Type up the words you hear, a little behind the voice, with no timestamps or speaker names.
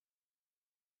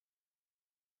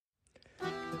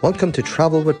Welcome to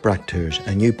Travel with Brack Tours,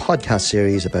 a new podcast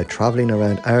series about travelling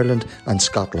around Ireland and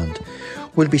Scotland.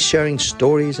 We'll be sharing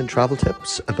stories and travel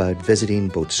tips about visiting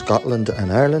both Scotland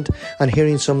and Ireland and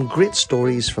hearing some great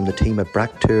stories from the team at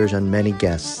Brack Tours and many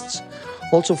guests.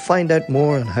 Also find out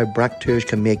more on how Brack Tours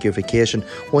can make your vacation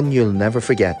one you'll never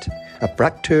forget. At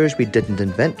Brack Tours, we didn't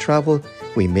invent travel,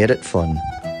 we made it fun.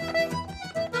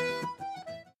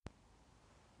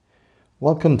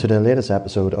 Welcome to the latest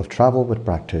episode of Travel with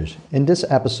Brack Tours. In this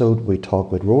episode, we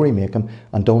talk with Rory Makem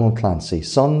and Donald Clancy,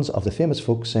 sons of the famous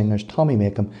folk singers Tommy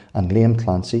Makem and Liam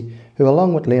Clancy, who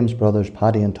along with Liam's brothers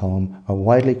Paddy and Tom are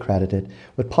widely credited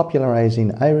with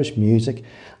popularising Irish music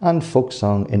and folk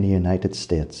song in the United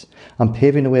States and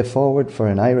paving the way forward for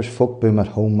an Irish folk boom at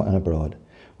home and abroad.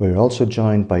 We're also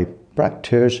joined by Brack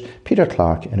Tours' Peter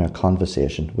Clark in our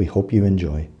conversation. We hope you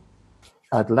enjoy.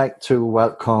 I'd like to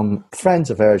welcome friends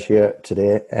of ours here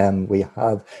today. We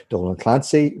have Donald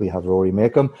Clancy, we have Rory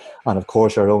Makem, and of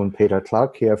course our own Peter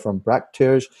Clark here from Brack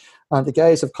Tours. And the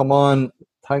guys have come on,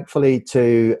 thankfully,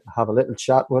 to have a little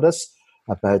chat with us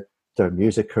about their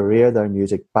music career, their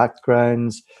music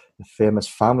backgrounds, the famous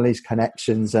families,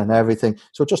 connections and everything.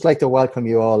 So I'd just like to welcome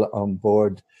you all on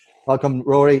board. Welcome,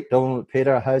 Rory, Donald,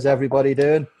 Peter. How's everybody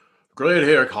doing? Great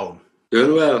here, Colin.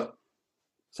 Doing well.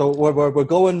 So we're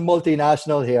going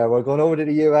multinational here. We're going over to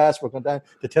the US, we're going down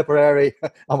to Tipperary,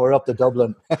 and we're up to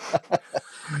Dublin.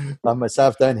 And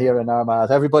myself down here in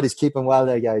Armagh. Everybody's keeping well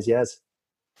there, guys, yes?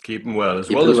 Keeping well, as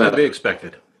well as could be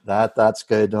expected. That's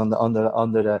good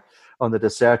under the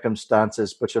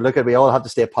circumstances. But you look at, we all have to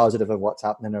stay positive of what's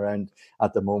happening around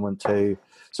at the moment too.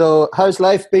 So how's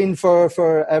life been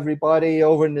for everybody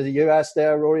over in the US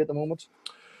there, Rory, at the moment?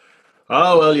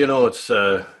 Oh, well, you know, it's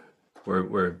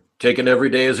we're taking every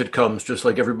day as it comes, just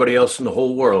like everybody else in the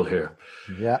whole world here.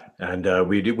 Yeah. And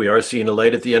we are seeing a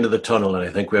light at the end of the tunnel, and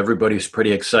I think everybody's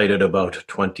pretty excited about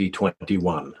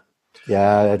 2021.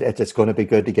 Yeah, it's going to be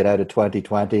good to get out of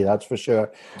 2020, that's for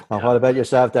sure. And what about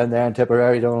yourself down there in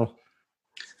Tipperary, Donald?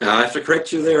 I have to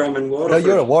correct you there. I'm in Waterford. No,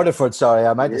 you're at Waterford, sorry.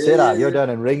 I meant to say that. You're down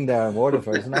in Ring there in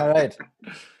Waterford. Isn't that right?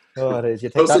 Oh, it is. You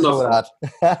take that over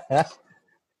that.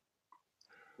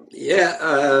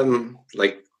 Yeah,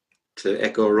 like to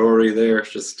echo Rory there,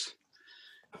 just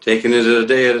taking it a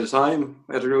day at a time.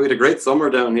 We had a great summer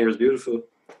down here. It's beautiful.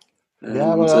 And,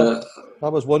 yeah, well,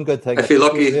 that was one good thing. I feel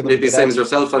lucky, maybe same as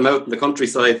yourself. I'm out in the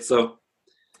countryside, so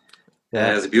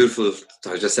it's beautiful.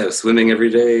 I was just out swimming every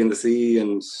day in the sea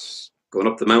and going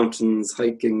up the mountains,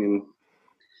 hiking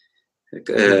and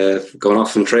going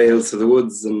off on trails to the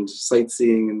woods and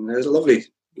sightseeing. And it was lovely,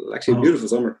 actually a beautiful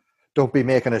summer. Don't be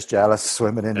making us jealous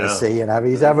swimming in the sea, and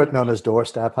he's everything on his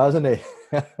doorstep, hasn't he?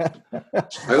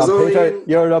 Peter,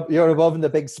 you're above in the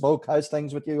big smokehouse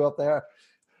things with you up there.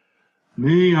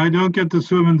 Me, I don't get to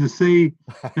swim in the sea.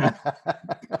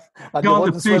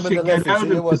 All the fish that get out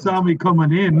if they saw me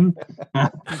coming in.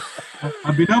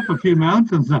 I've been up a few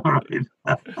mountains, all right.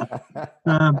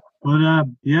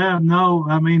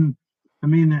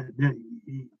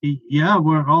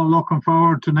 We're all looking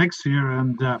forward to next year,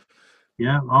 and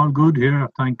all good here,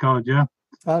 thank God, yeah.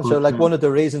 And so, one of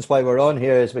the reasons why we're on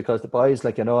here is because the boys,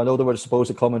 I know they were supposed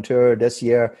to come on tour this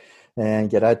year and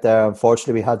get out there.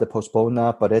 Unfortunately, we had to postpone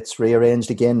that, but it's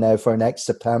rearranged again now for next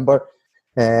September.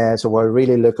 So we're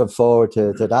really looking forward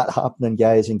to that happening,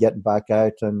 guys, and getting back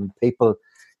out. And people,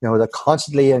 they're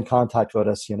constantly in contact with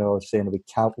us, saying we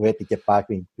can't wait to get back.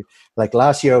 Like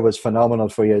last year was phenomenal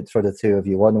for the two of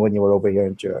you, when you were over here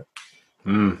in tour.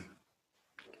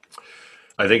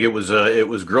 I think it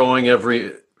was growing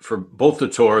for both the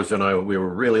tours, and we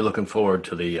were really looking forward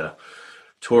to the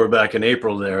tour back in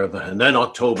April there, and then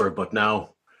October, but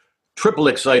now triple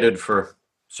excited for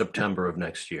September of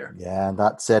next year. Yeah, and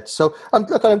that's it. So I'm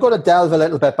going to delve a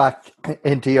little bit back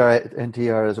into your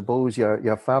I suppose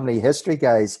your family history,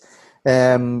 guys.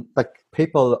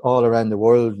 People all around the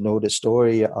world know the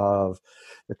story of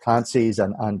the Clancys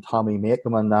and Tommy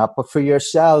Makem and that, but for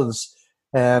yourselves,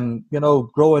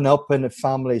 growing up in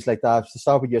families like that, to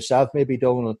start with yourself, maybe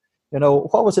Donald,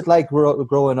 what was it like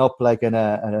growing up in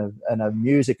a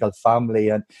musical family,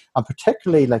 and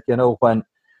particularly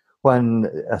when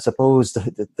I suppose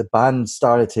the band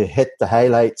started to hit the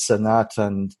highlights and that,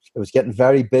 and it was getting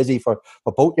very busy for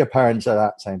both your parents at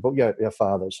that time, both your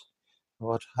fathers.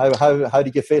 How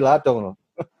did you feel that, Donald?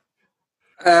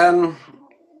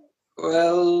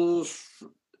 Well,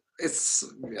 it's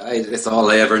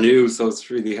all I ever knew, so it's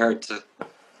really hard to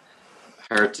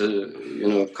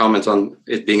comment on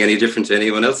it being any different to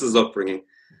anyone else's upbringing.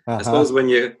 I suppose when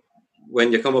you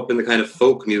come up in the kind of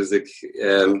folk music,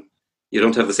 you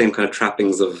don't have the same kind of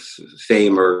trappings of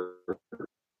fame or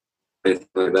anything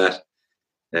like that.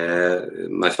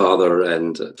 my father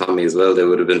and Tommy as well, they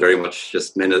would have been very much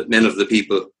just men of the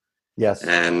people. Yes.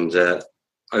 And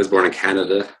I was born in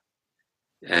Canada,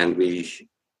 and we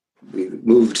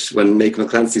moved when Makem and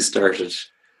Clancy started.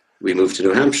 We moved to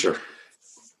New Hampshire,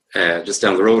 just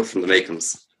down the road from the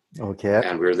Makems. Okay.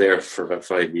 And we were there for about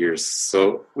 5 years.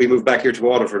 So we moved back here to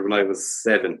Waterford when I was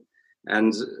 7.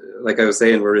 And like I was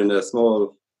saying, we're in a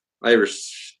small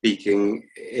Irish-speaking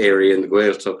area in the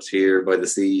Gaeltacht here by the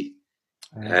sea.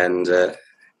 And it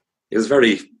was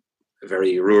very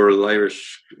rural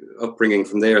Irish upbringing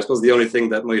from there. I suppose the only thing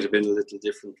that might have been a little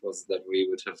different was that we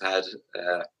would have had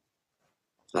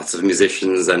lots of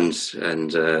musicians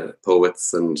and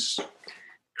poets and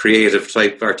creative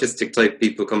type, artistic type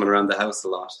people coming around the house a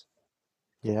lot.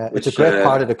 Yeah, it's a great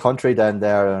part of the country down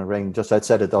there in Ring, just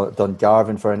outside of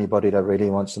Dungarvan. For anybody that really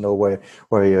wants to know where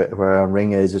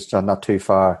Ring is, it's not too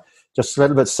far, just a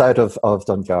little bit south of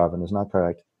Dungarvan. Isn't that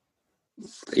correct?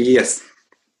 Yes,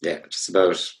 yeah, just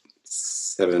about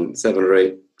 7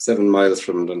 miles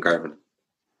from Dungarvan.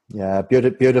 Yeah,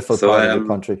 beautiful part of the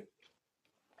country.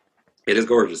 It is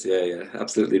gorgeous. Yeah,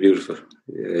 absolutely beautiful.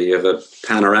 Yeah, you have a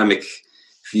panoramic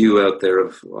view out there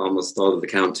of almost all of the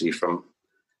county from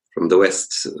the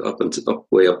west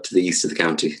way up to the east of the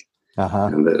county,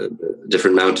 and the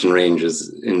different mountain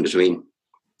ranges in between.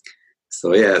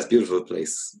 So yeah, it's a beautiful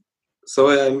place.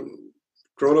 So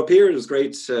growing up here, it was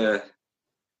great.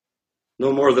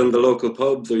 No more than the local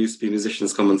pub. There used to be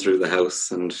musicians coming through the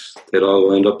house, and they'd all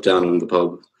wind up down in the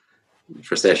pub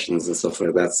for sessions and stuff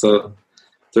like that. So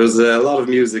there's a lot of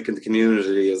music in the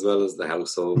community as well as the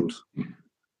household,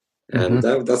 and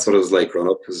that's what it was like growing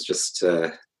up. It was just.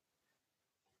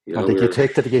 Did you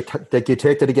take to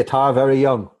the guitar very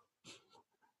young?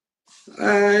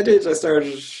 I did. I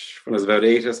started when I was about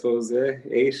 8, I suppose. Yeah,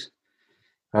 8.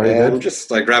 Very good.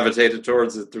 Just I gravitated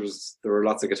towards it. There were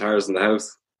lots of guitars in the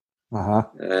house,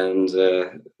 and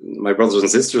my brothers and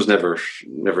sisters never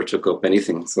took up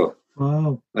anything. So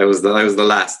I was the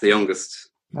last, the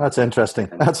youngest. That's interesting.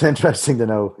 That's interesting to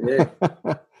know. Yeah.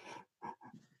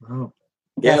 Wow.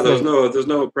 Yeah, there's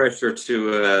no pressure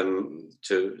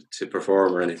to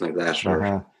perform or anything like that.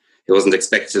 Or it wasn't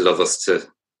expected of us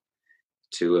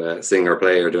to sing or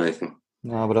play or do anything.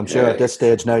 No, but I'm sure at this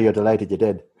stage now you're delighted you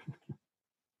did.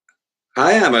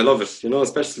 I am. I love it.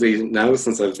 Especially now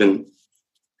since I've been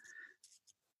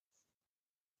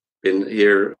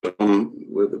here at home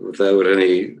without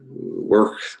any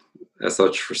work as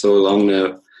such for so long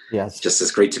now. Yes,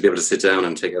 it's great to be able to sit down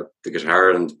and take up the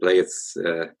guitar and play. It's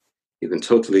you can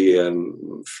totally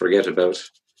forget about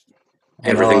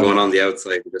everything going on the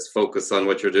outside. Just focus on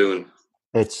what you're doing.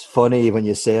 It's funny when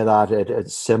you say that.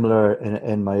 It's similar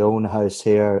in my own house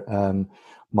here.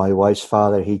 My wife's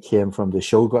father, he came from the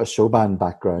show band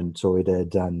background, so he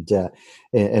did. And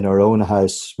in our own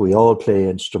house, we all play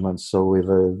instruments. So we have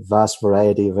a vast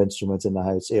variety of instruments in the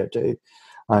house here too.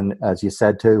 And as you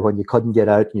said too, when you couldn't get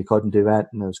out and you couldn't do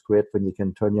anything, it was great when you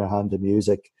can turn your hand to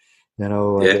music.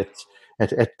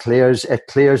 It clears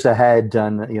the head,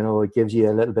 and it gives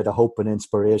you a little bit of hope and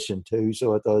inspiration too.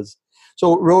 So it does.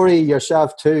 So Rory,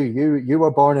 yourself too, you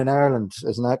were born in Ireland,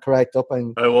 isn't that correct? I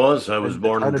was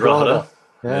born in Drogheda.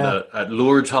 Yeah. At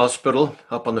Lourdes Hospital,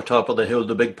 up on the top of the hill,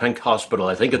 the big pink hospital.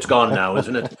 I think it's gone now,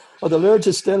 isn't it? Oh, the Lourdes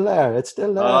is still there. It's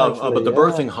still there. But the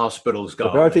birthing hospital's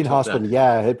gone. The birthing hospital,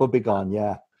 it would be gone,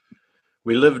 yeah.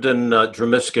 We lived in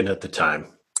Dromiskin at the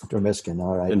time. Dromiskin,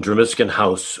 all right. In Dromiskin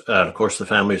House. Of course, the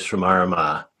family's from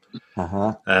Armagh.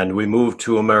 And we moved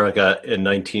to America in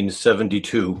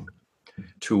 1972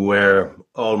 to where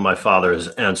all my father's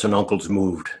aunts and uncles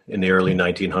moved in the early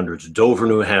 1900s, Dover,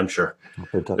 New Hampshire.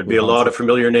 There'd be a lot of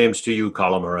familiar names to you,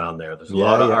 Colm, around there. There's a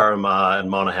lot of Armagh and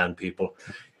Monaghan people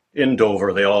in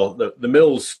Dover. They all, the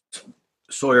mills,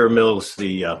 Sawyer Mills,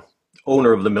 the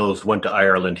owner of the mills, went to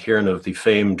Ireland, hearing of the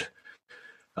famed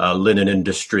linen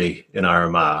industry in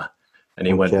Armagh. And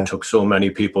he went and took so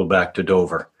many people back to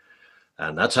Dover.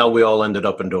 And that's how we all ended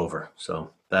up in Dover.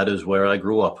 So that is where I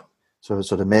grew up. So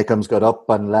the Makems got up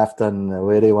and left, and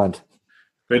away they went.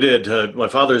 They did. My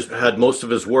father's had most of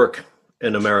his work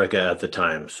in America at the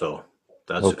time, so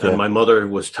that's. And my mother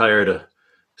was tired of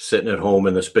sitting at home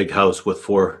in this big house with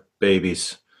 4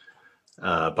 babies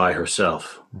by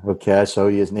herself. Okay, so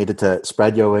you needed to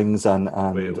spread your wings and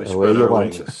we away you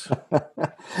went.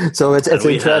 So it's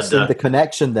interesting, the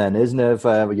connection then, isn't it? If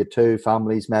your 2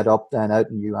 families met up then out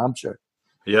in New Hampshire.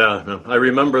 Yeah, I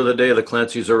remember the day the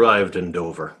Clancys arrived in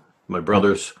Dover. My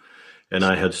brothers and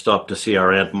I had stopped to see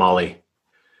our Aunt Molly,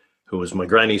 who was my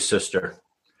granny's sister.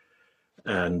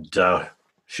 And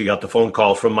she got the phone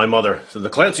call from my mother. So the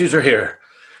Clancys are here.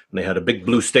 And they had a big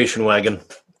blue station wagon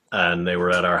and they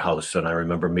were at our house. And I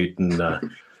remember meeting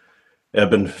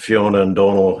Eben, Fiona, and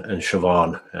Donal and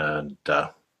Siobhan, and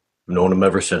I've known them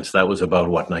ever since. That was about,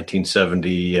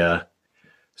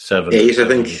 1977? 8, I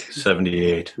think.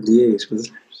 78. 78, was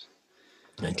it?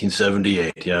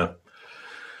 1978, yeah.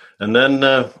 And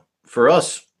then for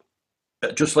us,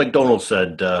 just like Donald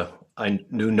said, I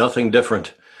knew nothing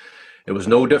different. It was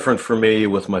no different for me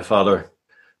with my father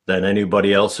than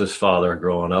anybody else's father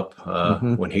growing up.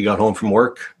 When he got home from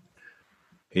work,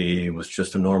 he was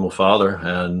just a normal father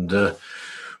and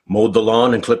mowed the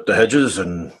lawn and clipped the hedges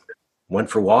and went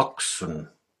for walks. And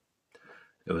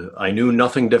I knew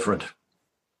nothing different.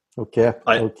 Okay.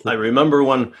 I remember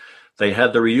when they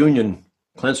had the reunion,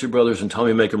 Clancy Brothers and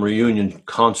Tommy Makem reunion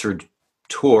concert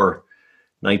tour,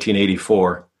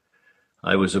 1984.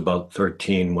 I was about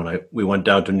 13 when we went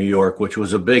down to New York, which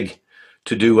was a big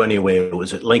to-do anyway. It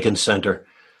was at Lincoln Center,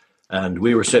 and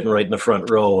we were sitting right in the front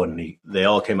row, and they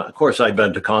all came out. Of course, I'd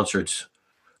been to concerts,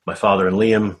 my father and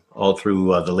Liam, all through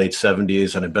the late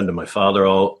 70s, and I'd been to my father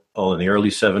all in the early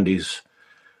 70s.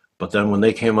 But then when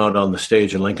they came out on the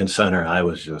stage in Lincoln Center, I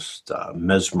was just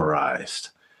mesmerized.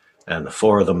 And the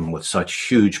four of them with such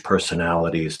huge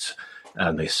personalities,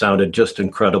 and they sounded just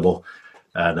incredible.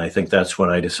 And I think that's when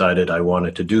I decided I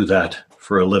wanted to do that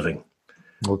for a living.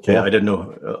 Okay. I didn't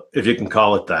know if you can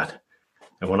call it that.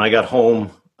 And when I got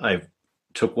home, I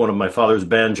took one of my father's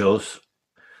banjos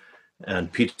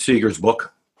and Pete Seeger's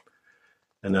book.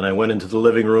 And then I went into the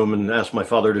living room and asked my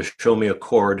father to show me a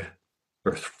chord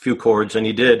or a few chords, and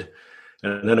he did.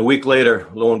 And then a week later,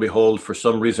 lo and behold, for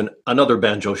some reason, another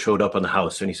banjo showed up in the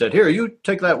house. And he said, "Here, you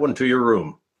take that one to your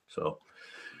room."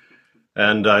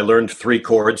 And I learned 3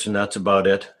 chords, and that's about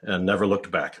it, and never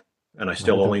looked back. And I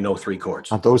still only know 3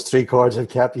 chords. And those 3 chords have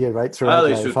kept you right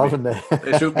throughout life, haven't they?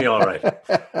 They suit me all right.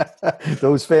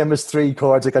 Those famous 3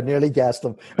 chords, I could nearly guess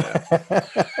them.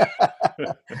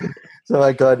 So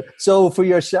I could. So for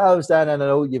yourselves then, and I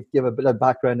know you've given a bit of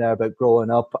background there about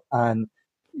growing up, and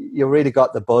you really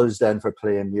got the buzz then for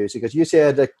playing music. As you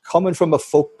said, coming from a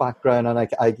folk background, and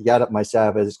I get it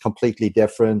myself, it's completely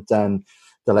different than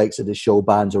the likes of the show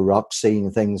bands or rock scene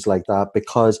and things like that,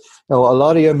 because a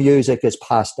lot of your music is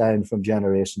passed down from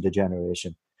generation to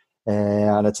generation,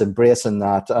 and it's embracing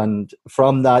that. And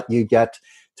from that, you get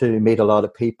to meet a lot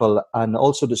of people, and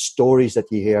also the stories that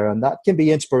you hear, and that can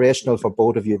be inspirational for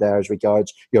both of you there as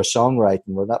regards your songwriting.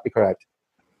 Will that be correct?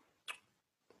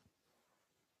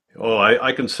 Oh,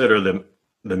 I consider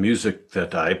the music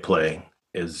that I play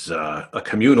is a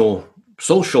communal,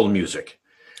 social music.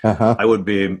 I would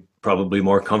be probably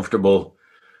more comfortable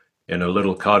in a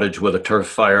little cottage with a turf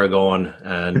fire going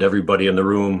and everybody in the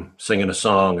room singing a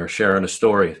song or sharing a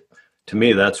story. To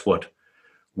me, that's what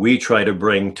we try to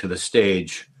bring to the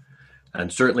stage.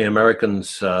 And certainly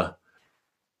Americans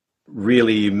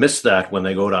really miss that when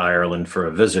they go to Ireland for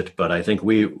a visit. But I think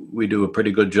we do a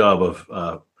pretty good job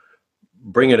of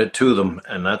bringing it to them.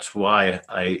 And that's why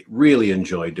I really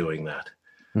enjoy doing that.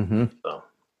 Mm-hmm. So.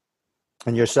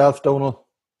 And yourself, Donal?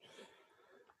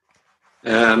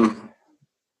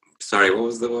 Sorry,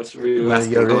 what were you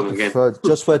asking again?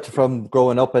 Just from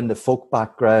growing up in the folk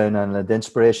background and the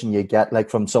inspiration you get, like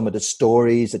from some of the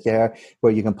stories that you hear,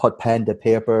 where you can put pen to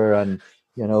paper, and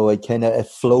it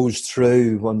flows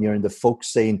through when you're in the folk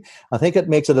scene. I think it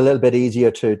makes it a little bit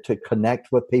easier to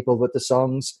connect with people with the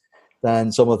songs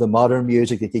than some of the modern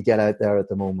music that you get out there at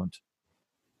the moment.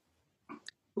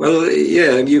 Well,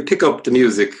 yeah, you pick up the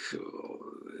music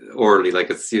orally, like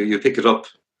it's you pick it up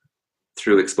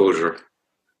through exposure.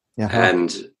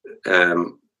 And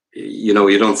you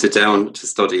don't sit down to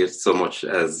study it so much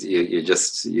as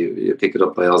you pick it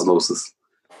up by osmosis.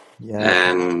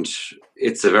 And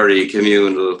it's a very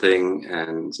communal thing,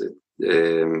 and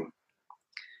it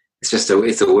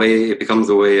becomes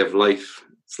a way of life.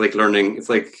 It's like learning. It's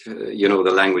like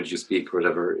the language you speak or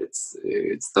whatever. It's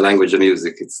the language of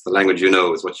music. It's the language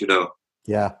it's what you know.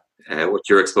 Yeah. What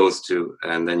you're exposed to,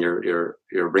 and then you're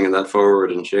bringing that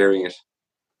forward and sharing it.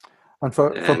 And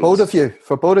for both of you,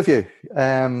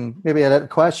 maybe a little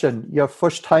question: your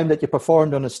first time that you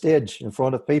performed on a stage in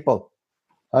front of people,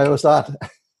 how was that?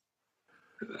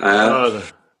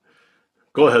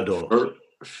 Go ahead, Donal.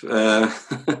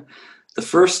 The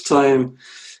first time,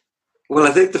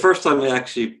 I think the first time I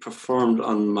actually performed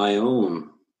on my own,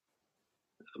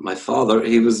 my father,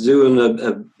 he was doing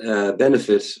a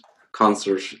benefit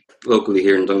concert locally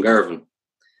here in Dungarvan,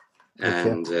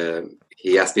 and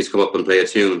he asked me to come up and play a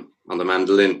tune on the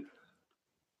mandolin.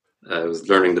 I was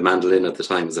learning the mandolin at the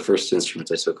time. It was the first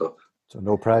instrument I took up. So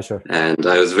no pressure. And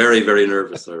I was very, very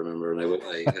nervous, I remember. And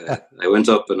I went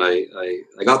up and I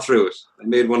got through it. I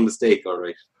made one mistake, all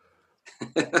right.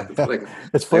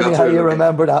 It's funny how you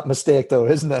remember that mistake, though,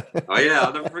 isn't it? Oh yeah,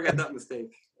 I'll never forget that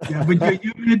mistake. Yeah, but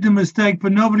you made the mistake,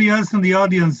 but nobody else in the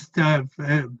audience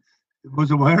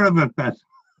was aware of it. But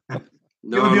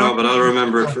no, but I'll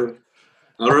remember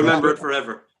it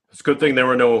forever. It's a good thing there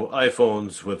were no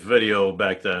iPhones with video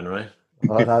back then, right?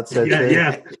 Oh, that's it.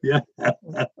 Yeah.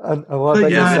 And what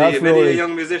about yourself, many Rory? a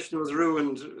young musician was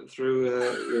ruined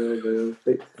through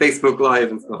the Facebook Live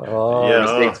and stuff. Oh,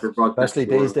 yeah, especially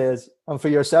these days. And for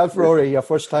yourself, Rory, your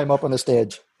first time up on the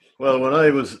stage. Well, when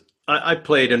I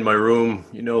played in my room,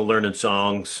 learning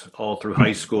songs all through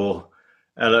high school,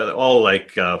 and all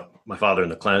like my father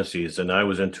and the Clancys, and I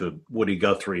was into Woody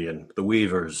Guthrie and the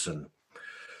Weavers. And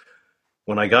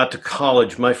when I got to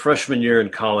college, my freshman year in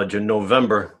college in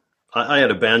November, I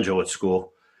had a banjo at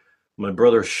school. My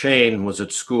brother Shane was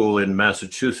at school in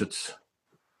Massachusetts,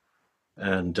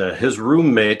 and his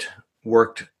roommate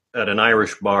worked at an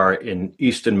Irish bar in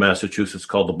Easton, Massachusetts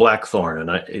called the Blackthorn. And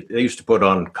they used to put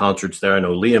on concerts there. I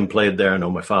know Liam played there. I know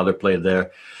my father played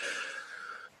there.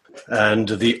 And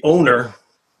the owner,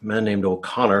 a man named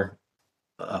O'Connor,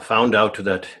 found out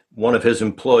that one of his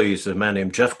employees, a man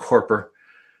named Jeff Corper,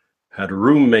 had a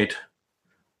roommate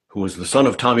who was the son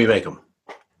of Tommy Makem.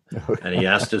 And he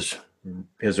asked his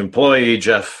employee,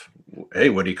 Jeff, hey,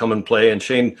 would he come and play? And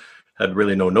Shane had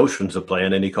really no notions of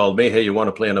playing. And he called me, hey, you want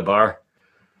to play in a bar?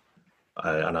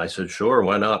 And I said, sure,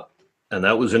 why not? And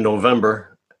that was in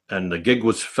November. And the gig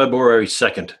was February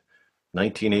 2nd,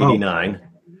 1989.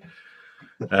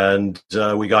 Oh. And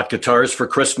we got guitars for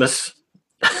Christmas.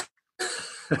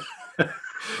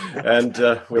 And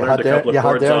we learned a couple of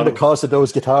chords on the cost of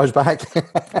those guitars back.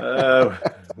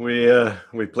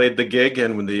 We played the gig,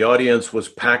 and when the audience was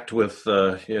packed with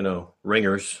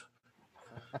ringers,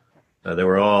 they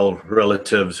were all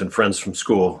relatives and friends from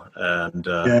school, and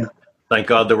thank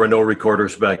God there were no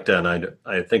recorders back then.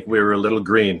 I think we were a little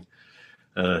green,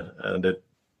 and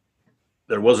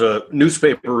there was a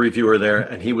newspaper reviewer there,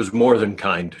 and he was more than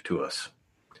kind to us.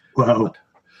 Wow.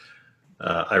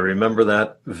 I remember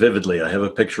that vividly. I have a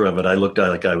picture of it. I looked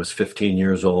like I was 15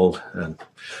 years old, and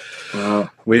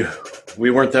we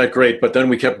weren't that great, but then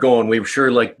we kept going. We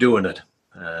sure liked doing it,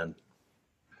 and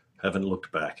haven't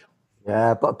looked back.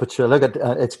 Yeah, but you look at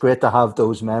it's great to have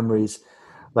those memories.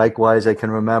 Likewise, I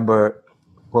can remember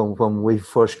when we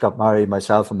first got married,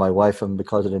 myself and my wife, and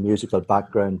because of the musical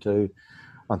background too.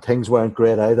 And things weren't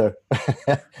great either,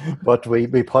 but we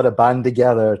put a band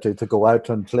together to go out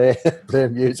and play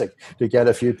music to get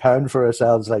a few pounds for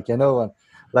ourselves, and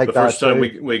like the first time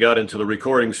we got into the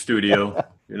recording studio,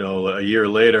 a year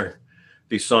later,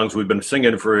 these songs we've been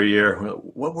singing for a year.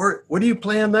 What are you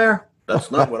playing there? That's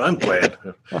not what I'm playing.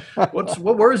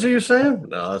 What words are you saying?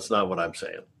 No, that's not what I'm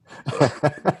saying. So.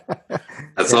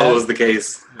 That's always the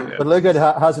case. But look at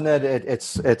hasn't it?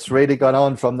 It's really gone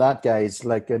on from that, guys.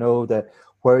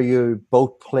 Where you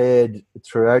both played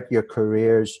throughout your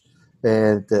careers,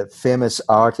 the famous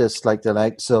artists like the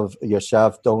likes of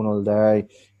yourself, Donald there.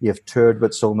 You've toured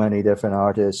with so many different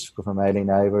artists, from Eileen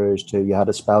Ivers to you had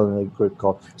a spell in a group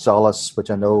called Solace,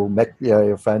 which I know Mick,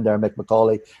 your friend there, Mick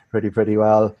McCauley, pretty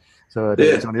well. So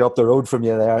it's only up the road from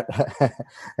you there.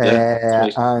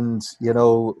 Right. And,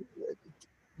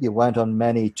 you went on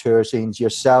many tour scenes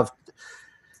yourself.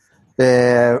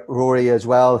 Rory as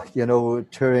well,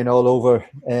 touring all over,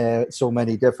 so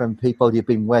many different people you've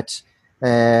been with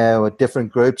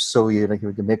different groups. So you the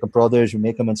Makem Brothers, you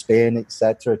Makem in Spain,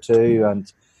 etc. too,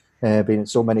 and been at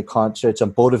so many concerts.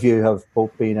 And both of you have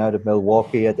both been out of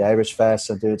Milwaukee at the Irish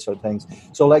Fest and doing sort of things.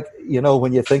 So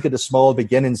when you think of the small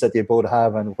beginnings that you both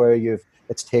have and where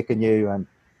it's taken you, and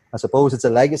I suppose it's a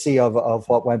legacy of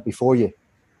what went before you.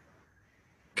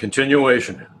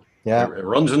 Continuation. Yeah, it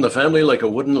runs in the family like a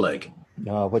wooden leg.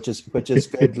 No, which is good.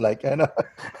 I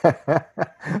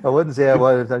wouldn't say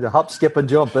a hop, skip, and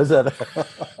jump, is it?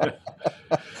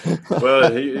 Well,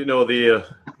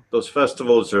 those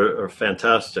festivals are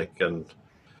fantastic,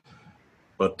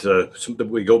 but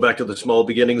we go back to the small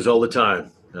beginnings all the time.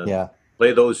 And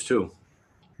play those too.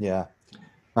 Yeah,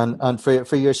 and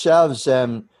for yourselves,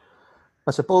 I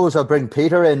suppose I'll bring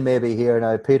Peter in maybe here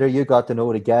now. Peter, you got to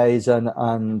know the guys,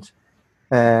 and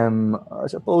I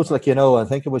suppose, I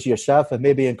think it was yourself and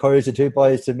maybe encouraged the two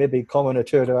boys to maybe come on a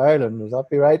tour to Ireland. Would that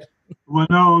be right? Well,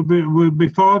 no.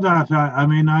 Before that,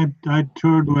 I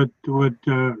toured with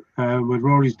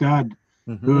Rory's dad,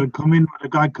 who had come in with a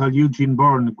guy called Eugene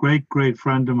Byrne, a great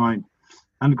friend of mine,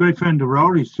 and a great friend of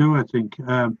Rory's too, I think.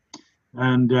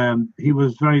 And he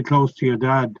was very close to your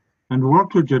dad and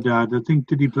worked with your dad. I think,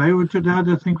 did he play with your dad?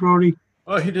 I think, Rory.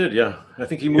 Oh, he did, yeah. I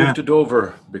think he moved to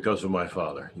Dover because of my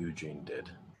father. Eugene did.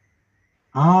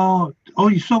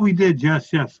 So we did.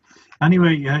 Yes, yes.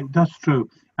 Anyway, that's true.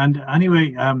 And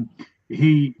anyway,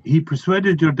 he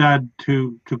persuaded your dad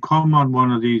to come on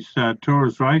one of these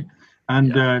tours, right?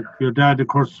 And your dad, of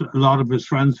course, a lot of his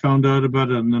friends found out about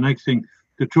it, and the next thing,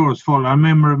 the tour was full. I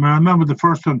remember the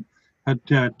first one had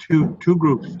two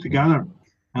groups together,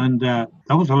 and that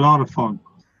was a lot of fun.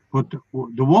 But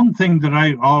the one thing that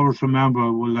I always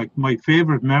remember, well, like my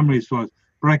favorite memories, was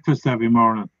breakfast every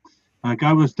morning. Like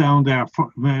I was down there for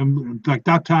like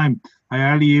that time. I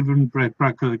early even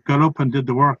breakfast, got up and did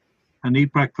the work and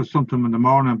eat breakfast sometime in the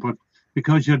morning. But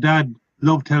because your dad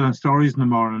loved telling stories in the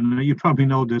morning, and you probably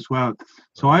know this well.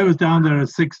 So I was down there at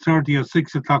 6:30 or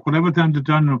 6 o'clock, whatever time the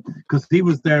dining room, because he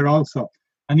was there also,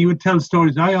 and he would tell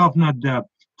stories. I often had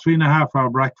 3.5 hour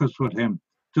breakfast with him,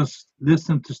 just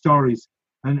listening to stories,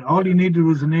 and all he needed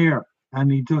was an ear,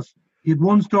 and he had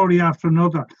one story after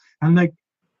another, and like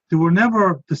they were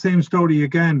never the same story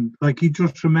again. Like he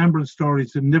just remembered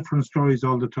stories and different stories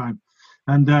all the time,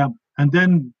 and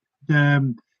then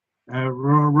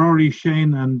Rory,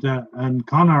 Shane, and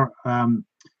Connor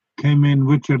came in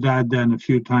with your dad then a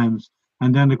few times,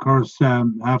 and then of course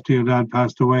after your dad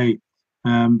passed away,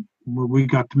 we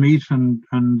got to meet and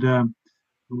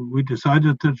we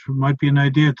decided that it might be an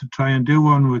idea to try and do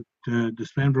one with the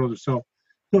Spain brothers. So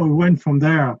we went from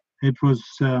there. It was.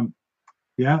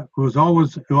 It was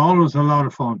always a lot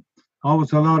of fun.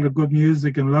 Always a lot of good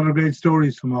music and a lot of great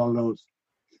stories from all those.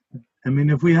 I mean,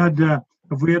 if we had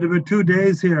about 2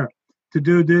 days here to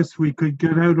do this, we could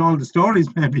get out all the stories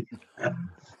maybe.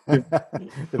 But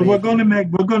we're going to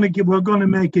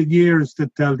make it years to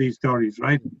tell these stories,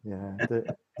 right? Yeah,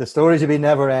 the stories will be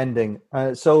never ending.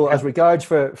 So, as regards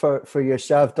for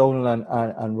yourself, Donal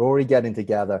and Rory getting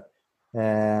together,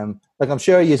 like I'm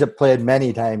sure you have played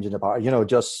many times in the bar,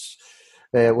 just.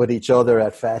 With each other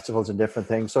at festivals and different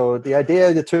things. So the idea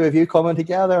of the two of you coming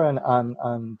together and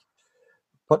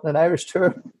putting an Irish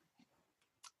tour.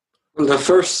 Well, the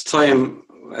first time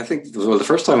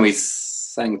we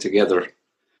sang together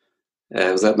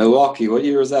was at Milwaukee. What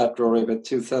year was that, Rory? About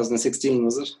 2016,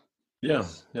 was it? Yeah,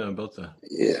 about that.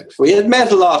 Yeah, we had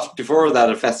met a lot before that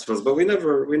at festivals, but we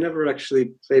never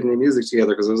actually played any music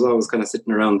together because it was always kind of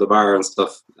sitting around the bar and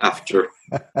stuff after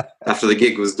the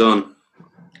gig was done.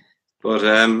 But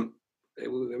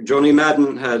Joni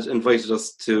Madden had invited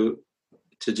us to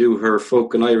do her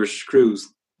folk and Irish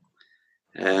cruise,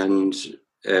 and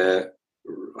I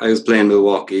was playing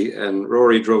Milwaukee, and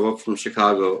Rory drove up from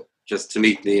Chicago just to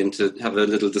meet me and to have a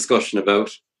little discussion about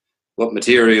what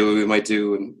material we might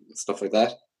do and stuff like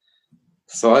that.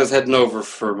 So I was heading over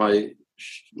for my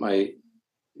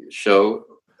show,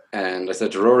 and I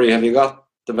said to Rory, "Have you got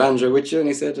the banjo with you?" And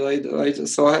he said,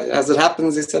 as it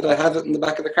happens, he said, "I have it in the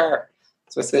back of the car."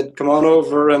 So I said, "Come on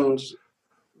over and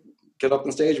get up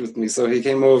on stage with me." So he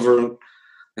came over, and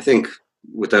I think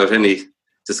without any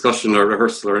discussion or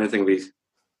rehearsal or anything, we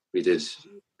did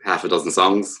half a dozen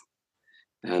songs.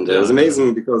 And it was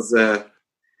amazing because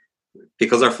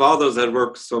our fathers had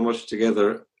worked so much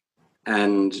together,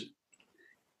 and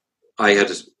I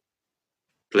had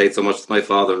played so much with my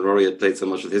father, and Rory had played so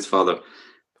much with his father,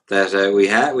 that we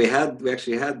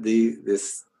actually had the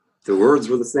words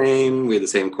were the same, we had the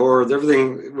same chords,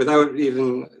 everything, without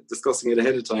even discussing it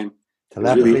ahead of time.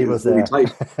 Telepathy was there. Really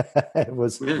tight.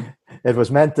 It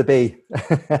was meant to be.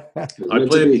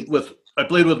 I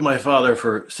played with my father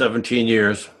for 17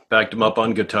 years, backed him up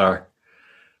on guitar,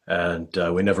 and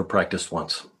we never practiced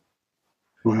once.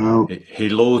 Wow. He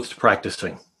loathed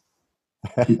practicing.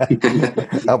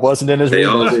 That wasn't in his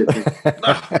remit.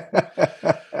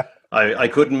 I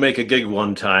couldn't make a gig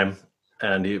one time,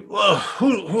 and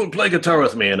who'll play guitar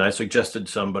with me? And I suggested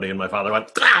somebody, and my father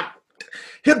went,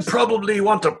 he'd probably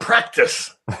want to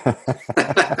practice.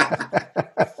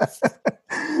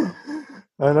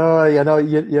 I know,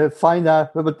 you find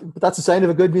that, but that's a sign of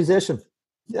a good musician.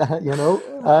 Yeah,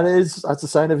 that's a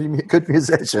sign of a good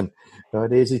musician.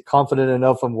 He's confident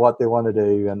enough in what they want to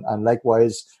do, and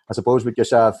likewise, I suppose with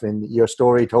yourself in your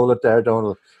story, told it there,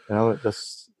 Donal.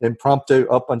 Just impromptu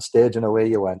up on stage and away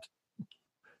you went.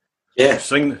 Yeah,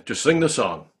 just sing the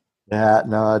song. Yeah,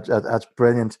 no, that's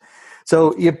brilliant.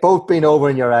 So you've both been over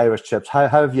in your Irish trips. How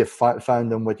have you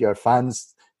found them with your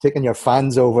fans, taking your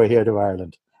fans over here to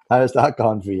Ireland? How has that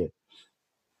gone for you?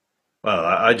 Well,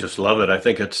 I just love it. I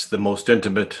think it's the most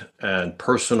intimate and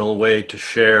personal way to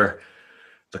share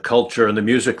the culture and the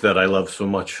music that I love so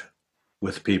much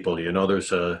with people.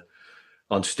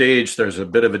 On stage, there's a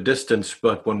bit of a distance,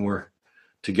 but when we're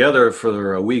together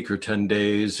for a week or 10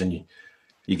 days and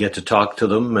you get to talk to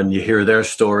them and you hear their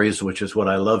stories, which is what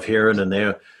I love hearing, and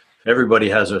everybody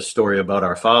has a story about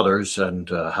our fathers and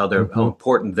how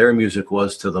important their music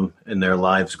was to them in their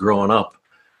lives growing up.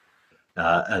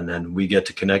 And then we get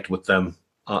to connect with them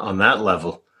on that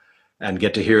level and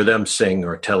get to hear them sing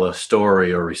or tell a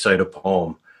story or recite a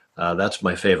poem. That's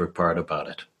my favorite part about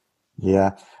it.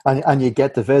 Yeah, and you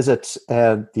get to visit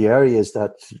the areas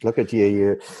that, look at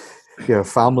your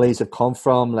families have come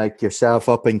from, like yourself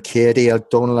up in Katie.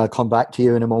 Donald, I'll come back to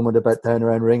you in a moment about down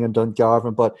around Ring and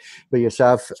Dungarvan, but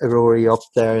yourself, Rory, up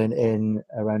there in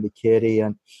around the Katie,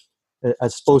 and I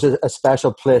suppose a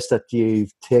special place that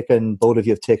both of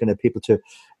you have taken the people to,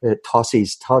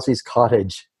 Tossie's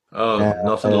Cottage. Oh,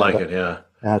 nothing like it, yeah.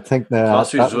 I think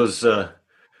Tossie's was,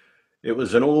 it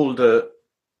was an old, a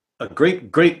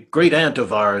great aunt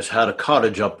of ours had a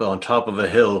cottage up on top of a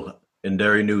hill in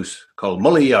Derrynoose called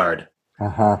Mully Yard.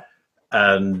 Uh-huh.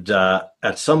 And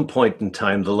at some point in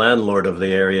time, the landlord of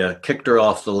the area kicked her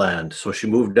off the land. So she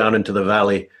moved down into the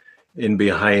valley in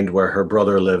behind where her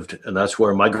brother lived. And that's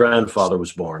where my grandfather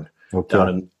was born,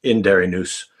 down in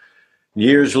Derrynoose.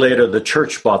 Years later, the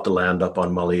church bought the land up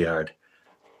on Mully Yard.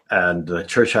 And the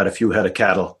church had a few head of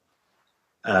cattle.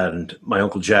 And my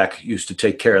Uncle Jack used to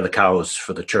take care of the cows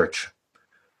for the church.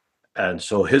 And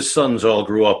so his sons all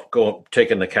grew up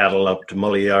taking the cattle up to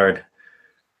Mully Yard.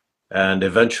 And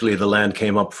eventually the land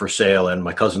came up for sale and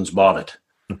my cousins bought it.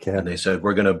 Okay. And they said,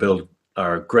 we're going to build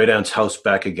our great aunt's house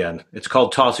back again. It's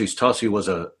called Tossie's. Tossie was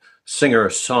a singer,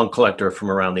 song collector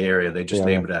from around the area. They just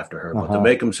named it after her. But the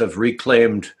Makems have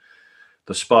reclaimed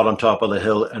the spot on top of the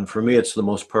hill. And for me, it's the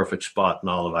most perfect spot in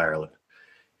all of Ireland.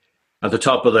 At the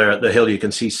top of the hill, you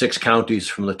can see 6 counties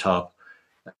from the top.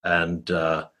 And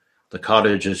the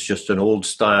cottage is just an old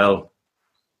style,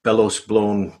 bellows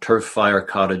blown turf fire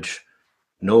cottage.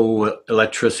 No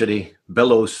electricity,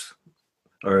 bellows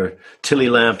or tilly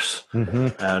lamps,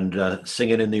 and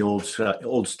singing in the old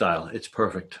style. It's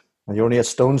perfect. And you're only a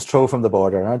stone's throw from the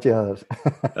border, aren't you?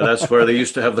 That's where they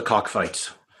used to have the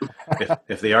cockfights.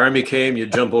 If the army came,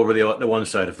 you'd jump over the one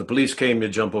side. If the police came,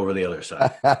 you'd jump over the other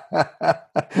side.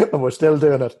 And we're still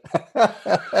doing it.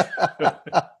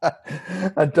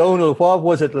 And Donald, what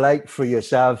was it like for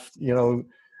yourself,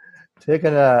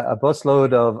 taking a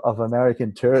busload of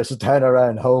American tourists down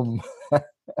around home?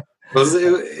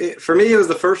 For me, it was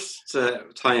the first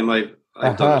time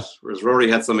I've done it, whereas Rory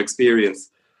had some experience.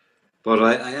 But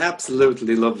I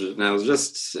absolutely loved it. Now,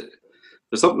 there's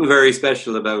something very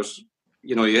special about,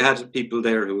 you had people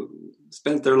there who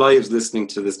spent their lives listening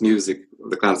to this music of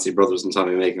the Clancy brothers and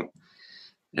Tommy Makem.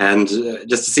 And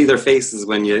just to see their faces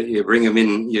when you bring them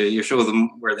in, you show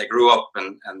them where they grew up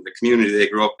and the community they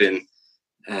grew up in,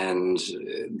 and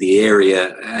the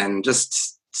area, and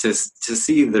just to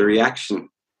see the reaction.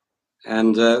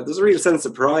 And there's a real sense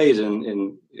of pride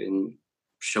in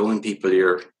showing people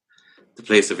the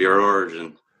place of your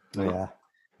origin. Yeah.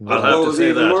 I'll have to say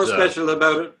even more special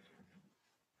about it.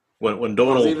 When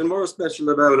Donald, what was even more special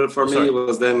about it for me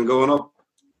was then going up,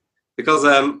 because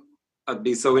I'd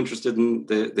be so interested in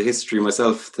the history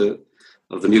myself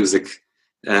of the music,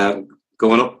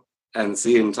 going up and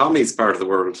seeing Tommy's part of the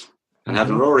world. And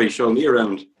having Rory show me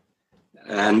around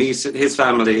and meet his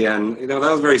family, and that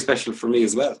was very special for me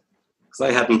as well, because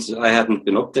I hadn't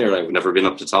been up there. I've never been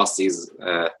up to Tossie's.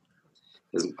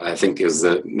 I think it was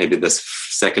maybe the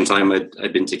second time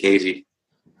I'd been to Katie,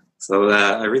 so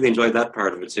I really enjoyed that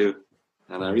part of it too,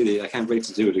 and I can't wait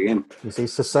to do it again. You see,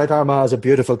 so South Armagh is a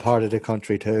beautiful part of the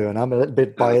country too, and I'm a little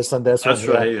bit biased on this. That's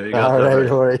right. You got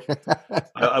that right.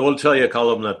 I will tell you,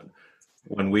 Colm, that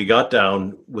when we got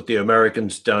down with the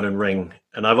Americans down in Ring,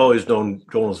 and I've always known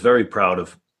Donald's very proud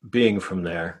of being from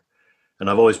there, and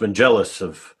I've always been jealous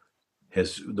of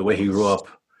the way he grew up.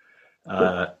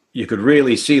 You could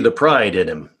really see the pride in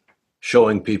him,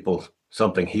 showing people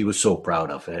something he was so proud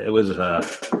of. It was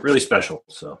really special.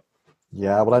 So,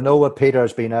 yeah. Well, I know what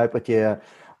Peter's been out with you,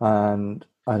 and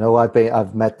I know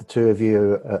I've met the two of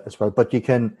you as well. But you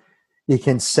can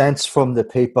sense from the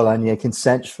people, and you can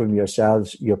sense from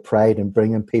yourselves your pride in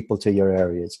bringing people to your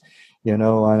areas,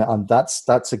 and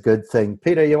that's a good thing.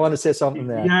 Peter, you want to say something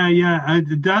there? Yeah.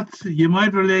 You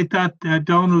might relate that,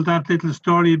 Donald, that little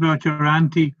story about your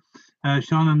auntie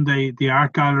showing the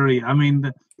art gallery. I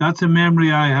mean, that's a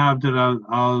memory I have that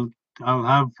I'll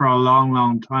have for a long,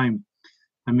 long time.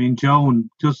 I mean, Joan,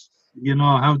 just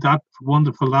how that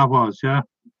wonderful that was. Yeah.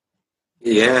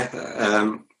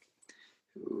 Yeah.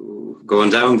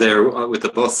 Going down there with the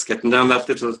bus, getting down that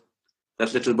little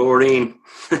boreen,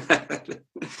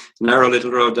 narrow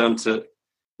little road down to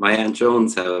my Aunt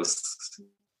Joan's house.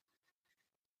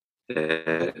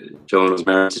 Joan was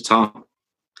married to Tom,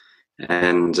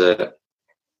 and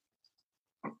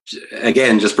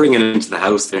again, just bringing it into the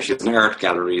house there. She has an art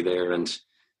gallery there, and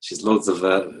she's loads of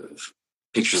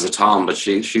pictures of Tom. But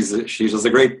she does a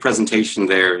great presentation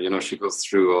there. You know, she goes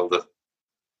through all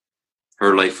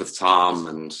her life with Tom,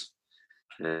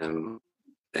 and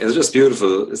it was just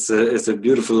beautiful. It's a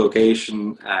beautiful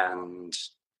location, and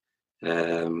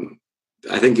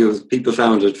I think people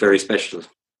found it very special.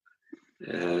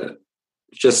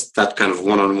 Just that kind of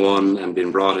one-on-one and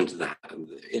being brought into the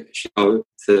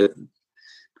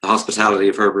hospitality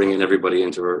of her bringing everybody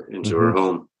into her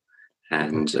home,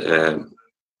 and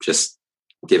just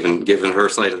giving her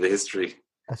side of the history.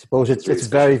 I suppose it's really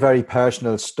very, very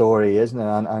personal story, isn't it?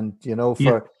 And you know,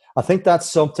 I think that's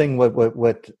something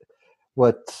with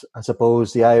I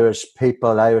suppose the Irish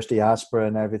people, Irish diaspora,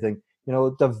 and everything. You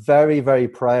know, they're very, very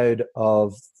proud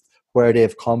of where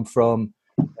they've come from,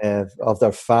 of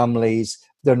their families.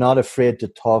 They're not afraid to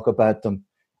talk about them,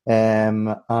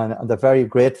 and they're very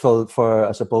grateful for,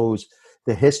 I suppose,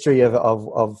 the history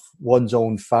of one's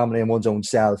own family and one's own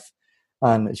self.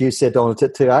 And as you said, Donald,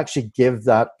 to actually give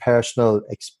that personal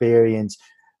experience,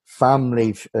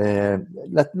 family,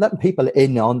 letting people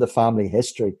in on the family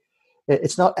history,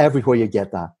 it's not everywhere you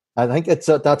get that. I think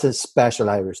that's a special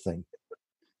Irish thing.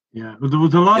 Yeah, there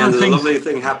was a lot of things. A lovely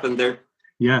thing happened there.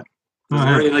 Yeah. A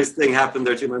very nice thing happened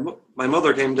there too. My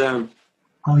mother came down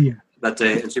that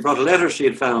day, and she brought a letter she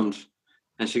had found,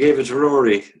 and she gave it to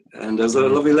Rory. And there was a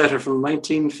lovely letter from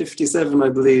 1957, I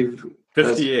believe.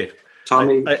 58.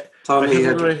 Tommy I have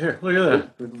it right here. Look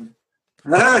at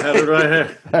that. I have it right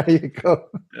here. There you go.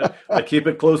 I keep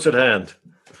it close at hand.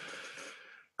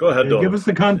 Go ahead, Donald. Give us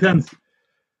the contents.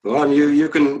 Go on,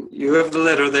 you have the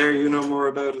letter there. You know more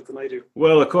about it than I do.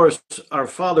 Well, of course, our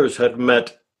fathers had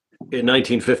met in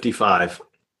 1955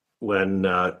 when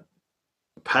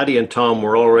Paddy and Tom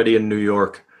were already in New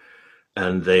York,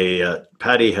 and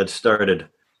Paddy had started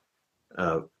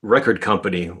a record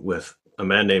company with a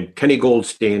man named Kenny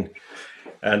Goldstein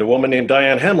and a woman named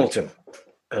Diane Hamilton.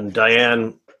 And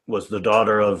Diane was the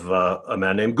daughter of a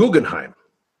man named Guggenheim.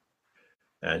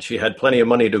 And she had plenty of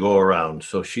money to go around.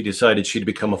 So she decided she'd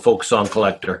become a folk song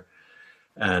collector.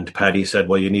 And Paddy said,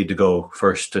 well, you need to go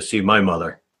first to see my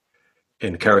mother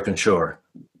in Carrick-on-Shore.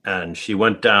 And she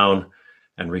went down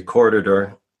and recorded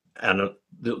her. And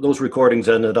those recordings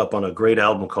ended up on a great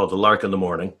album called The Lark in the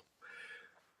Morning.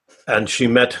 And she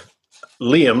met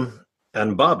Liam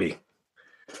and Bobby.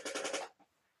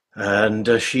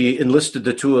 And she enlisted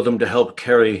the two of them to help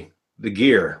carry the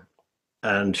gear.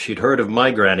 And she'd heard of my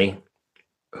granny,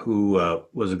 who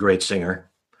was a great singer,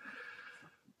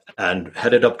 and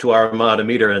headed up to Armagh to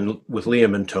meet her, and with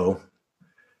Liam in tow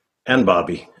and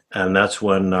Bobby. And that's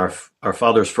when our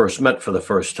fathers first met for the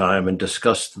first time and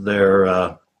discussed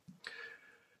their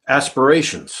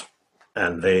aspirations.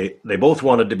 And they both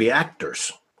wanted to be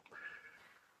actors.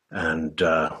 And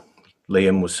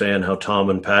Liam was saying how Tom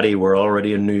and Paddy were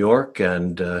already in New York,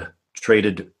 and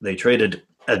they traded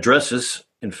addresses.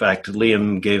 In fact,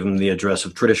 Liam gave him the address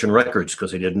of Tradition Records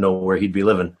because he didn't know where he'd be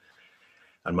living.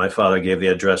 And my father gave the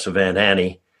address of Aunt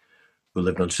Annie, who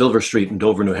lived on Silver Street in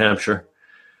Dover, New Hampshire.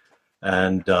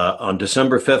 And on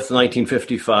December 5th,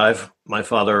 1955, my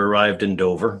father arrived in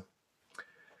Dover.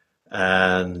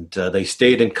 And they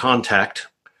stayed in contact.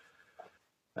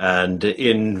 And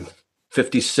in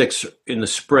 56, in the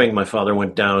spring, my father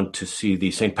went down to see the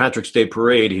St. Patrick's Day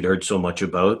Parade he'd heard so much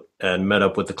about, and met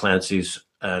up with the Clancys.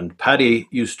 And Paddy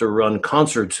used to run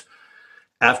concerts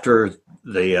after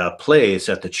the plays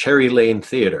at the Cherry Lane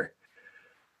Theatre,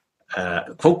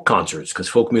 folk concerts, because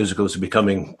folk music was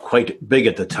becoming quite big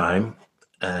at the time.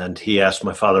 And he asked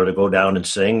my father to go down and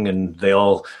sing, and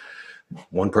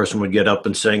one person would get up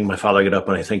and sing. My father get up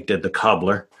and I think did the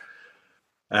Cobbler.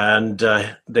 And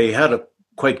they had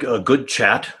quite a good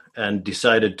chat and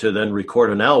decided to then record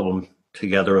an album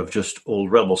together of just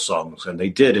old Rebel songs. And they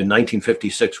did, in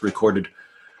 1956, recorded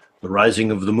The Rising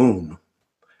of the Moon.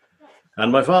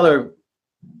 And my father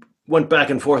went back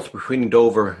and forth between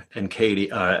Dover and Katy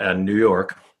and New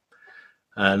York.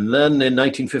 And then in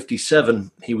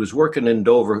 1957, he was working in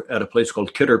Dover at a place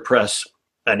called Kidder Press,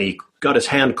 and he got his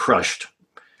hand crushed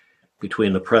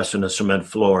between the press and the cement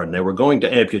floor, and they were going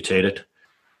to amputate it,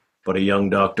 but a young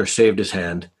doctor saved his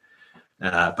hand.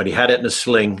 But he had it in a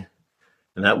sling,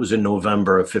 and that was in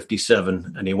November of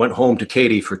 57, and he went home to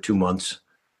Katy for 2 months.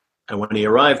 And when he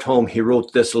arrived home, he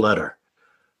wrote this letter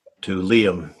to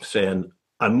Liam saying,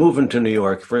 I'm moving to New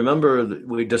York. Remember,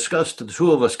 we discussed the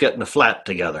two of us getting a flat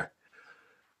together.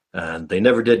 And they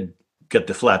never did get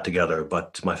the flat together,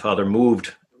 but my father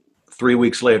moved 3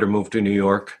 weeks later, moved to New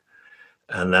York.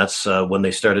 And that's when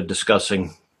they started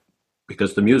discussing,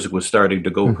 because the music was starting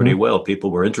to go pretty well. People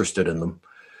were interested in them.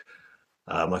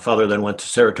 My father then went to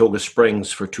Saratoga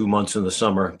Springs for 2 months in the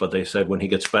summer, but they said when he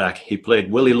gets back, he played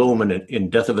Willie Loman in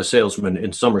Death of a Salesman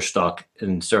in summer stock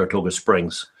in Saratoga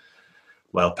Springs,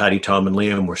 while Patty, Tom, and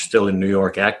Liam were still in New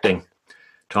York acting.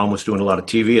 Tom was doing a lot of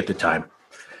TV at the time.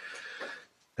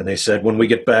 And they said, when we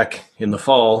get back in the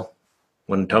fall,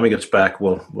 when Tommy gets back,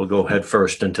 we'll go head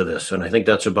first into this. And I think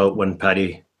that's about when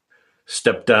Patty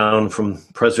stepped down from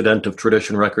president of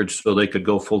Tradition Records so they could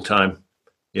go full time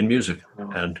in music.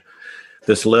 And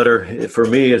this letter, for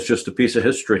me, is just a piece of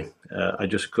history. I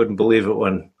just couldn't believe it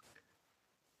when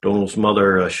Donald's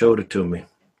mother showed it to me.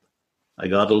 I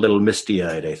got a little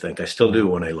misty-eyed, I think. I still do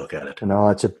when I look at it. No,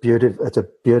 it's a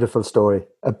beautiful story.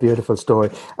 A beautiful story.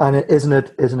 And isn't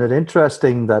it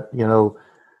interesting that, you know,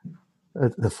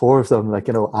 the four of them, like,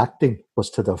 you know, acting was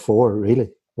to the fore,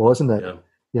 really, wasn't it? Yeah.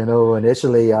 You know,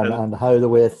 initially, and how the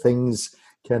way things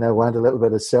kind of went a little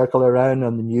bit of circle around,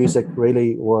 and the music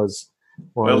really was.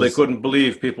 Well, they couldn't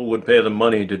believe people would pay them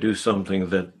money to do something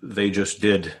that they just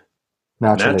did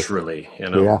naturally, you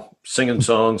know. Yeah. Singing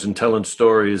songs and telling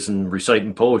stories and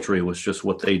reciting poetry was just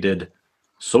what they did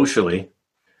socially.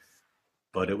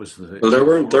 But it was there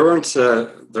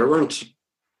weren't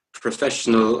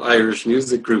professional Irish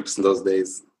music groups in those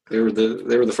days. They were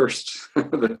the first,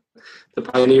 the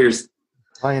pioneers.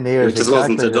 Pioneers, it just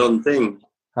exactly. Wasn't a done thing.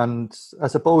 And I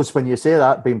suppose when you say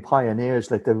that, being pioneers,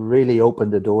 like, they really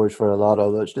opened the doors for a lot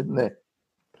of others, didn't they?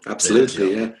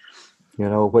 Absolutely, yeah. You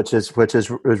know, which is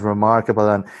remarkable.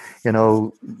 And, you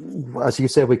know, as you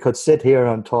said, we could sit here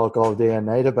and talk all day and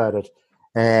night about it.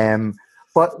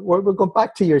 But we're going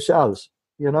back to yourselves,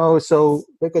 you know. So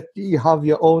you have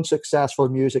your own successful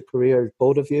music career,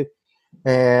 both of you,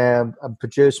 and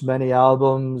produced many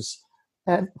albums.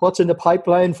 And what's in the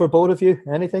pipeline for both of you?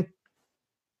 Anything?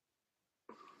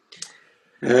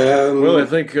 Well, I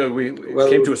think we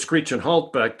came to a screeching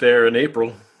halt back there in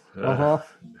April.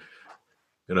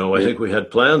 You know, I think we had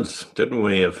plans, didn't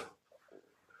we, of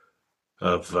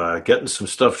getting some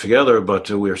stuff together,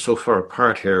 but we are so far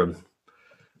apart here. And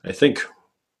I think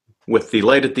with the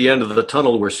light at the end of the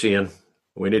tunnel we're seeing,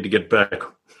 we need to get back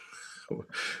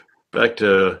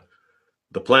to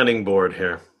the planning board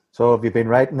here. So have you been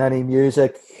writing any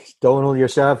music? Donald,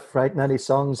 yourself, writing any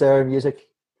songs there, music?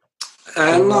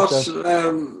 Not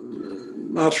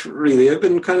really. I've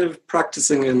been kind of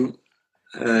practicing in,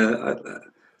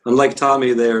 unlike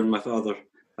Tommy there and my father,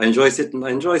 I enjoy sitting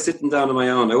down on my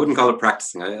own. I wouldn't call it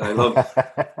practicing. I love,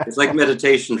 it's like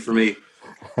meditation for me.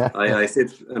 I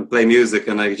sit and play music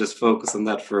and I just focus on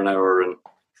that for an hour and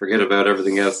forget about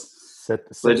everything else.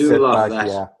 I do a lot of that.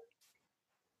 Yeah.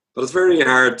 But it's very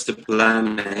hard to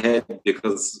plan ahead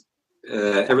because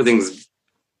everything's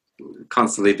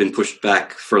constantly been pushed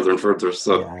back further and further.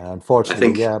 So yeah,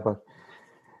 unfortunately,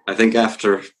 I think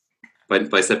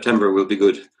by September we'll be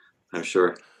good, I'm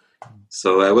sure.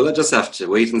 So we'll just have to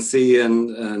wait and see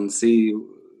and see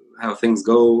how things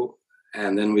go,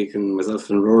 and then myself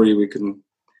and Rory, we can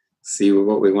see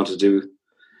what we want to do.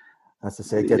 As I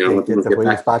say, get the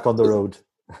wheels back on the road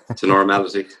to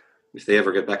normality. If they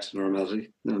ever get back to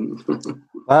normality.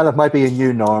 Well, it might be a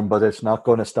new norm, but it's not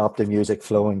going to stop the music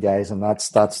flowing, guys, and that's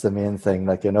the main thing.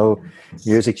 Like, you know,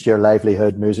 music's your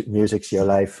livelihood, music's your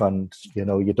life, and, you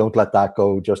know, you don't let that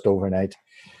go just overnight.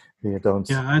 You don't.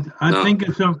 Yeah, I think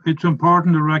it's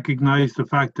important to recognise the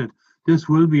fact that this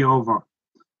will be over,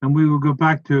 and we will go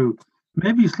back to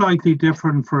maybe slightly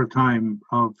different for a time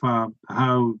of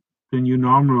how the new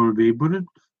normal will be, but it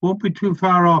won't be too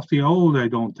far off the old, I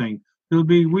don't think.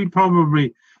 We'd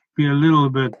probably be a little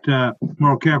bit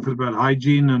more careful about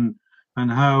hygiene and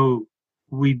how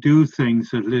we do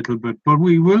things a little bit, but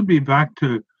we will be back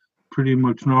to pretty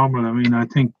much normal. I mean, I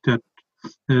think that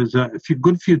there's a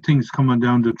few things coming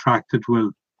down the track that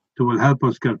will help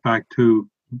us get back to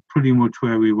pretty much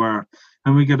where we were,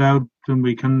 and we get out and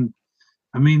we can.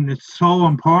 I mean, it's so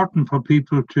important for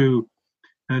people to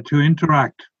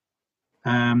interact.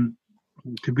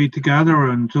 To be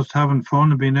together and just having fun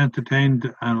and being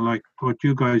entertained, and like what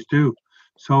you guys do.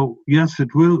 So yes,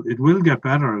 it will get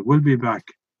better. It will be back.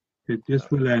 This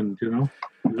will end, you know.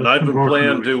 And I've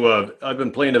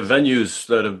been playing to venues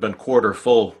that have been quarter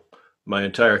full my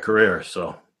entire career.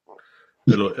 So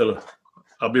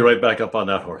I'll be right back up on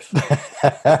that horse.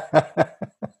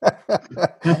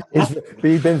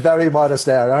 You've been very modest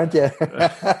there, aren't you?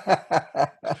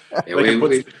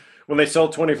 When they sell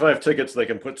 25 tickets, they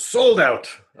can put sold out.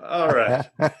 All right.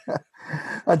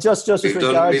 And just as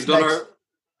regards we've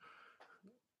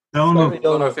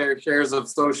done our fair shares of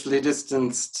socially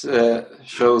distanced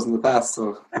shows in the past.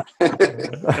 So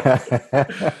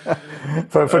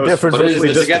for different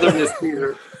reasons. Togetherness,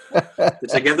 Peter. the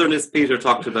togetherness Peter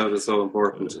talked about is so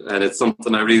important, and it's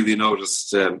something I really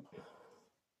noticed.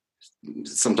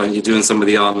 Sometimes you're doing some of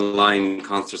the online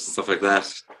concerts and stuff like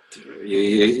that.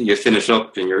 You finish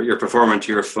up and you're performing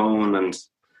to your phone, and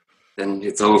then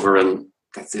it's over, and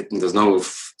that's it. And there's no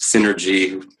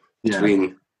synergy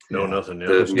between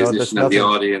the musician and the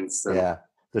audience. And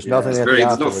there's nothing.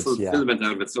 There's no fulfillment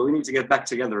out of it. So we need to get back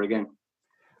together again.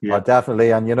 Yeah,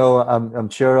 definitely. And I'm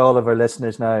sure all of our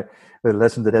listeners now who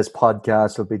listen to this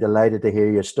podcast will be delighted to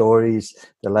hear your stories,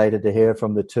 delighted to hear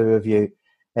from the two of you.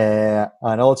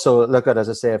 And also look at, as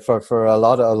I said, for a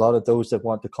lot of those that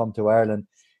want to come to Ireland,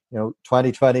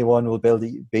 2021 will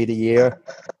be the year.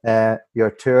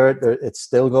 Your tour, it's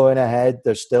still going ahead.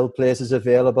 There's still places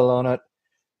available on it.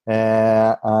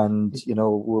 And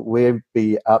we'd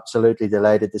be absolutely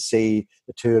delighted to see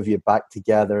the two of you back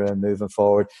together and moving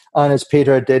forward. And as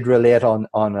Peter did relate on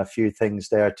a few things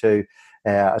there too,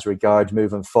 as regards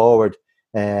moving forward,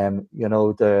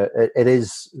 it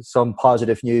is some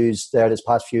positive news there this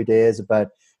past few days about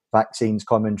vaccines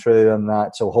coming through and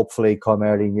that. So hopefully come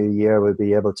early new year, we'll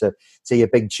be able to see a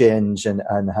big change and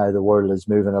how the world is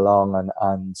moving along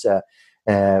and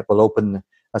will open,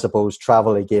 I suppose,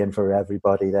 travel again for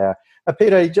everybody there.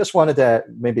 Peter, I just wanted to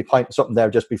maybe point something there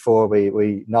just before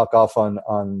we knock off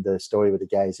on the story with the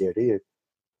guys here. Do you?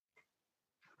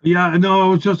 Yeah, no, I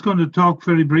was just going to talk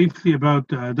very briefly about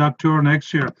that tour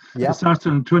next year. It starts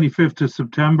on the 25th of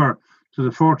September to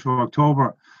the 4th of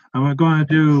October. And we're going to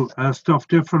do stuff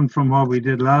different from what we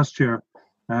did last year.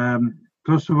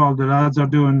 First of all, the lads are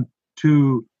doing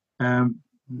 2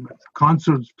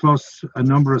 concerts plus a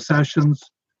number of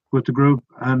sessions with the group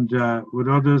and with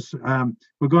others.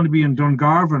 We're going to be in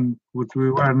Dungarvan, which we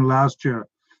were in last year.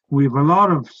 We have a lot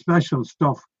of special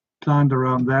stuff planned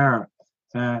around there.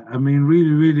 Really,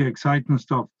 really exciting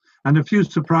stuff. And a few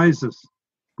surprises.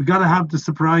 We got to have the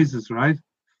surprises, right?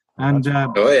 And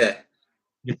yeah.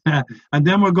 And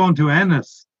then we're going to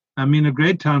Ennis. A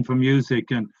great town for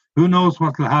music. And who knows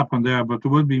what will happen there, but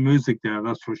there will be music there,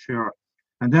 that's for sure.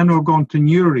 And then we're going to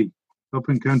Newry, up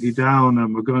in County Down,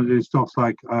 and we're going to do stuff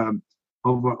like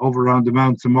over around the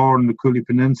Mount Zamore and the Cooley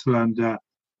Peninsula, and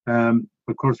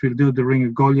of course we'll do the Ring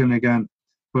of Gullion again,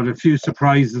 but a few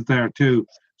surprises there too.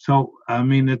 So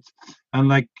it's, and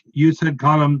like you said,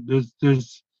 Colin, there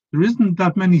isn't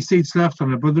that many seats left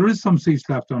on it, but there is some seats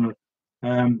left on it,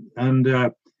 and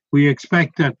we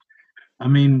expect that.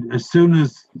 As soon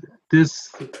as this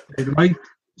light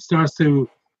starts to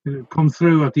come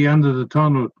through at the end of the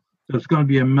tunnel, there's going to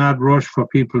be a mad rush for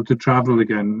people to travel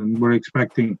again, and we're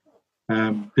expecting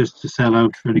this to sell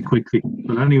out very quickly.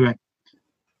 But anyway.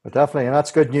 But definitely, and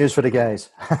that's good news for the guys.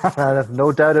 I have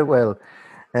no doubt it will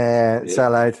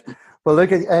sell out. Well,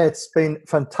 look, it's been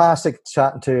fantastic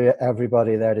chatting to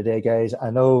everybody there today, guys. I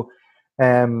know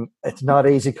it's not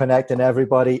easy connecting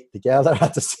everybody together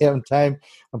at the same time,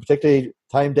 and particularly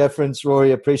time difference.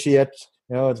 Rory, appreciate, it's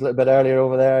a little bit earlier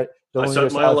over there. I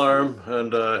set my alarm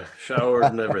and showered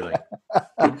and everything.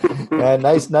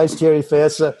 Nice cheery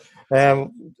face.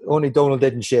 Only Donald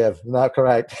didn't shave. Isn't that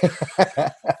correct?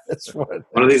 That's one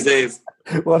of these days.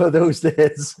 One of those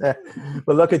days.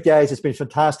 Well, look at guys, it's been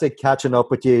fantastic catching up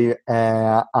with you.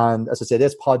 And as I say,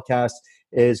 this podcast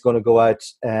is going to go out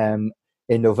in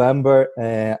November,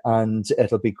 and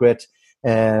it'll be great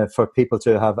for people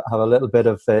to have a little bit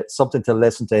of something to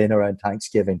listen to in around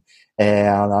Thanksgiving,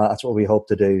 and that's what we hope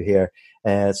to do here.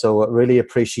 So I really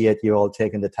appreciate you all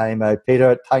taking the time out.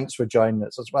 Peter, thanks for joining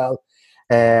us as well.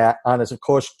 And as of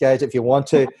course, guys, if you want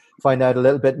to find out a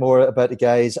little bit more about the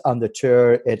guys on the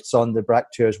tour, it's on the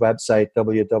Brack Tours website,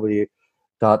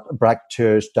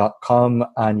 www.bracktours.com,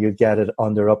 and you get it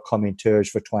on their upcoming tours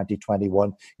for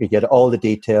 2021. You get all the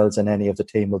details, and any of the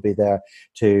team will be there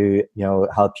to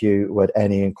help you with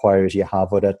any inquiries you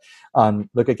have with it. And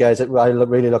look at guys, I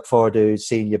really look forward to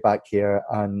seeing you back here,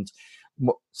 and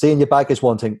seeing you back is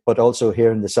one thing, but also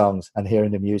hearing the songs and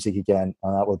hearing the music again,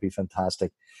 and that will be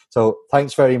fantastic. So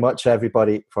thanks very much,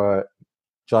 everybody, for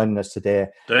joining us today.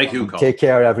 Thank you, Colin. Take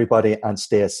care, everybody, and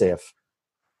stay safe.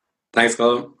 Thanks,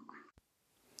 Colin.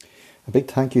 A big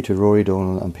thank you to Rory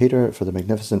Donald and Peter for the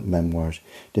magnificent memoirs.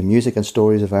 The music and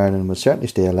stories of Ireland will certainly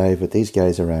stay alive with these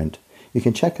guys around. You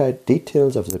can check out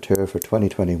details of the tour for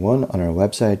 2021 on our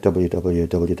website,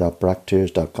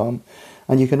 www.bracktours.com,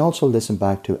 and you can also listen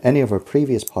back to any of our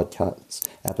previous podcast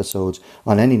episodes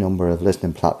on any number of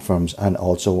listening platforms and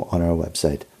also on our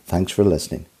website. Thanks for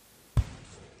listening.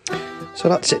 So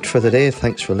that's it for the day.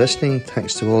 Thanks for listening.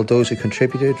 Thanks to all those who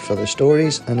contributed for their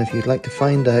stories. And if you'd like to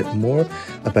find out more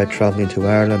about travelling to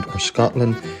Ireland or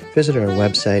Scotland, visit our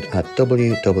website at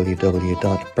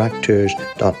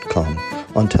www.bracktours.com.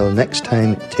 Until next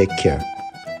time, take care.